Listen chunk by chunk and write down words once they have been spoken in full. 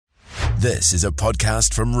This is a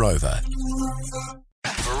podcast from Rover.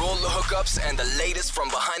 For all the hookups and the latest from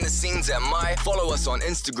behind the scenes at My, follow us on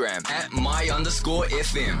Instagram at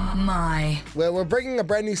my_FM. My. We're bringing a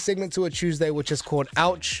brand new segment to a Tuesday, which is called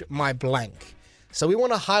Ouch My Blank. So we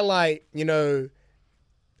want to highlight,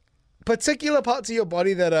 particular parts of your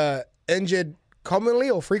body that are injured commonly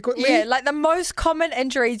or frequently. Yeah, like the most common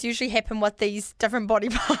injuries usually happen with these different body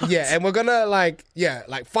parts. Yeah, and we're gonna like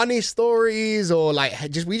funny stories or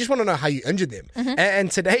we just want to know how you injured them. Mm-hmm. And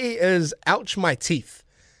today is Ouch My Teeth.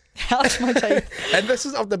 Ouch my teeth. And this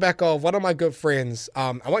is off the back of one of my good friends.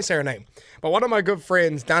 I won't say her name, but one of my good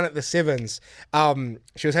friends down at the Sevens.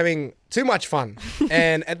 She was having too much fun,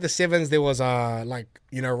 and at the Sevens there was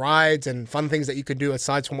rides and fun things that you could do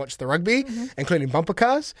aside from watch the rugby, including bumper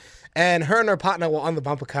cars. And her and her partner were on the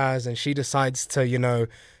bumper cars, and she decides to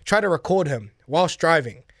try to record him whilst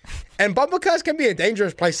driving. And bumper cars can be a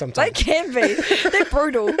dangerous place sometimes. They can be. They're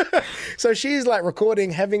brutal. So she's recording,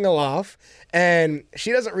 having a laugh, and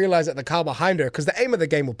she doesn't realize that the car behind her, because the aim of the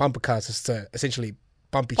game with bumper cars is to essentially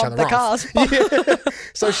bump each Bump other the off. cars. Yeah.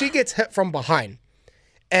 So she gets hit from behind.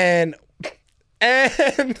 And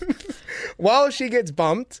while she gets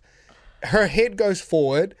bumped, her head goes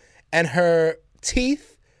forward and her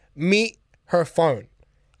teeth meet her phone.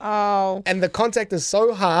 Oh. And the contact is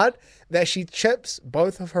so hard that she chips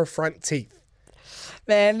both of her front teeth.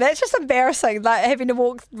 Man, that's just embarrassing. Like having to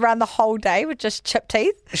walk around the whole day with just chipped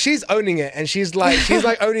teeth. She's owning it, and she's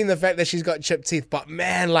owning the fact that she's got chipped teeth. But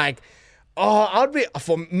man,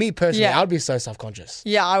 for me personally, Yeah. I'd be so self-conscious.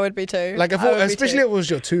 Yeah, I would be too. Especially if it was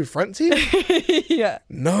your two front teeth. Yeah.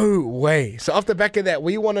 No way. So off the back of that,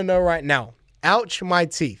 we want to know right now. Ouch my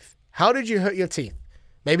teeth. How did you hurt your teeth?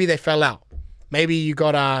 Maybe they fell out. Maybe you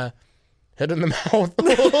got hit in the mouth.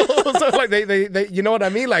 So they you know what I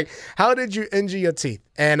mean? How did you injure your teeth?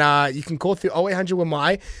 And you can call through 0800 with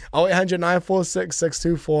my 0800 946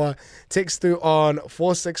 624. Text through on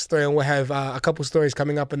 463, and we'll have a couple stories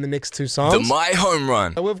coming up in the next two songs. The My Home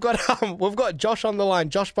Run. We've got Josh on the line.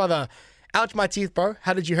 Josh, brother, ouch my teeth, bro.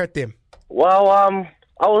 How did you hurt them? Well,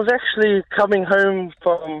 I was actually coming home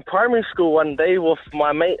from primary school one day with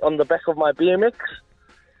my mate on the back of my BMX,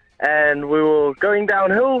 and we were going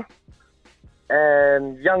downhill,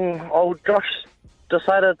 and young old Josh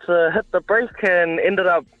decided to hit the brake and ended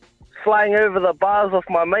up flying over the bars of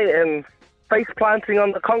my mate and face planting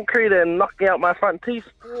on the concrete and knocking out my front teeth.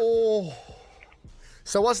 Oh.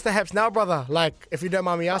 So what's the haps now, brother? If you don't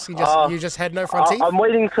mind me asking, you just had no front teeth? I'm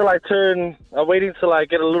waiting till I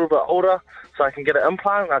get a little bit older so I can get an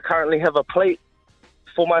implant. I currently have a plate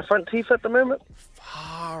for my front teeth at the moment.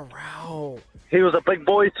 Far out. He was a big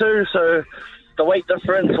boy too, so the weight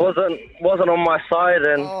difference wasn't on my side,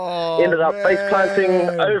 and ended up face planting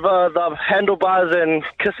over the handlebars and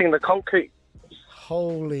kissing the concrete.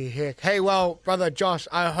 Holy heck. Hey, well, brother Josh,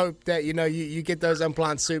 I hope that, you get those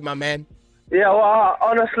implants soon, my man. Yeah, well,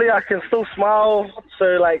 honestly, I can still smile,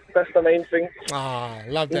 so, that's the main thing.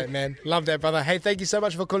 Love that, man. Love that, brother. Hey, thank you so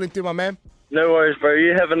much for calling through, my man. No worries, bro.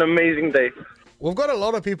 You have an amazing day. We've got a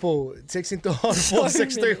lot of people texting to on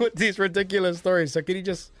 463 with these ridiculous stories. So can you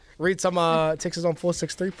just read some texts on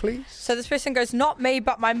 463, please? So this person goes, not me,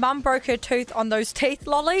 but my mum broke her tooth on those teeth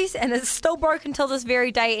lollies, and it's still broken till this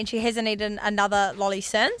very day, and she hasn't eaten another lolly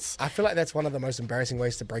since. I feel like that's one of the most embarrassing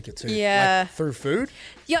ways to break your tooth. Yeah. Through food?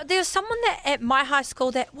 Yeah, there's someone that at my high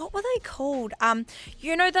school that, what were they called?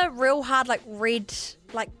 The real hard, red,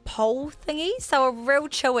 pole thingies? They were real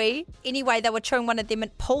chewy. Anyway, they were chewing one of them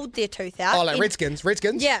and pulled their tooth out. Oh, Redskins?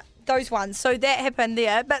 Yeah, those ones. So that happened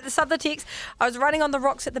there. But this other text, I was running on the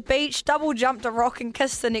rocks at the beach, double jumped a rock and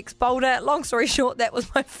kissed the next boulder. Long story short, that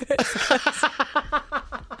was my first kiss.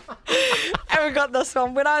 And we got this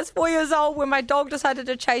one. When I was 4 years old, when my dog decided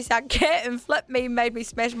to chase our cat and flip me, made me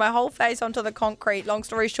smash my whole face onto the concrete. Long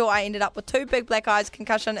story short, I ended up with 2 big black eyes,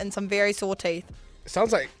 concussion, and some very sore teeth.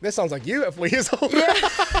 Sounds like you at 4 years old. Yeah,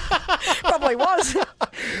 probably was.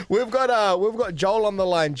 We've got Joel on the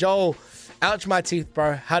line. Joel, ouch my teeth,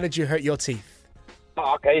 bro. How did you hurt your teeth?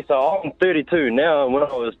 Okay, so I'm 32 now, and when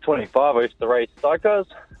I was 25, I used to race psychos.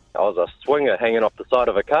 I was a swinger hanging off the side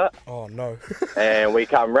of a cart. Oh, no. And we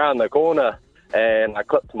come round the corner, and I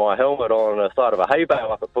clipped my helmet on the side of a hay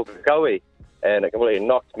bale up at Pukekohe, and it completely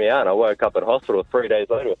knocked me out, and I woke up in hospital 3 days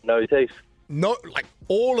later with no teeth. No,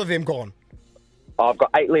 all of them gone? I've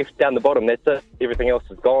got 8 left down the bottom, that's it. Everything else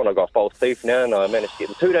is gone. I've got false teeth now, and I managed to get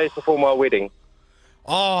them 2 days before my wedding.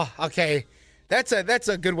 Oh, okay. That's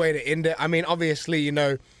a good way to end it. I mean, obviously,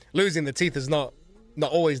 losing the teeth is not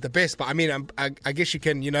always the best, but I mean, I guess you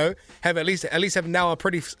can, have at least have now a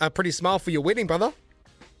pretty smile for your wedding, brother.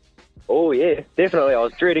 Oh, yeah, definitely. I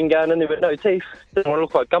was dreading going in there with no teeth. Didn't want to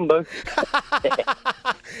look like Gumbo.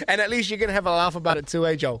 And at least you're going to have a laugh about it too,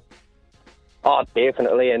 eh, Joel? Oh,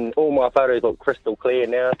 definitely. And all my photos look crystal clear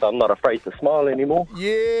now, so I'm not afraid to smile anymore.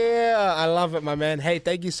 Yeah, I love it, my man. Hey,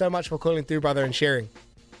 thank you so much for calling through, brother, and sharing.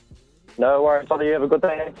 No worries, brother. You have a good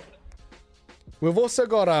day. We've also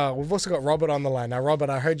got Robert on the line. Now, Robert,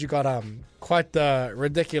 I heard you got quite the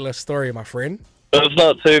ridiculous story, my friend. It's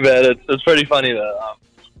not too bad. It's pretty funny though.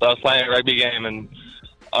 So I was playing a rugby game and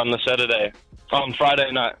on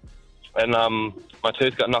Friday night, and my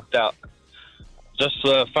tooth got knocked out, just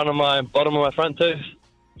the bottom of my front tooth,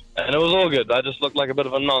 and it was all good. I just looked like a bit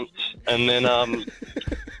of a nonce, and then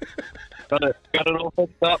got it all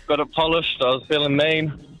fixed up, got it polished. I was feeling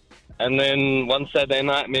mean, and then one Saturday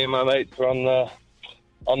night, me and my mates were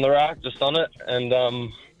on the rack, just on it,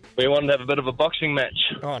 and we wanted to have a bit of a boxing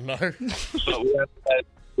match. Oh, no. So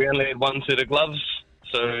we only had one suit of gloves,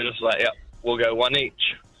 so we were just like, yep, we'll go one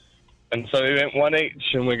each. And so we went one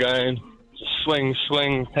each, and we're going swing,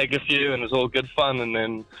 take a few, and it's all good fun. And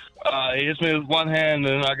then he hits me with one hand,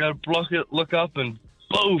 and I go block it, look up, and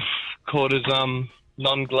boof, caught his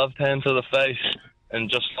non-gloved hand to the face, and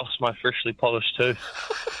just lost my freshly polished tooth.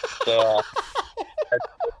 So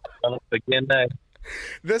done it again, eh?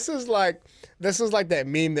 This is like that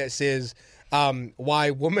meme that says,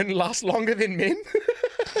 why women last longer than men?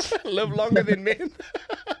 Live longer than men?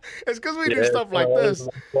 It's because we do stuff like this.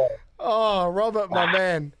 Oh, Robert, my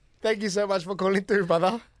man. Thank you so much for calling through,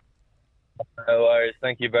 brother. No worries.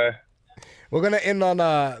 Thank you, bro. We're going to end on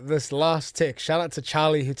this last text. Shout out to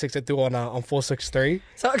Charlie who texted through on 463.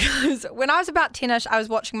 So it goes, when I was about 10ish, I was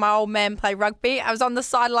watching my old man play rugby. I was on the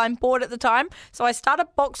sideline board at the time, so I started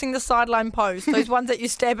boxing the sideline post, those ones that you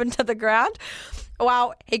stab into the ground.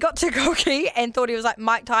 Well, he got too cocky and thought he was like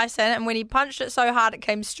Mike Tyson, and when he punched it so hard, it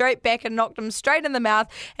came straight back and knocked him straight in the mouth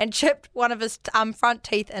and chipped one of his front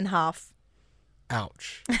teeth in half.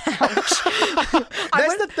 Ouch. That's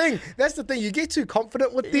the thing. You get too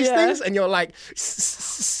confident with these things and you're like...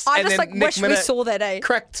 I just wish we saw that, eh?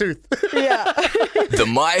 Cracked tooth. Yeah. The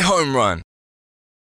My Home Run.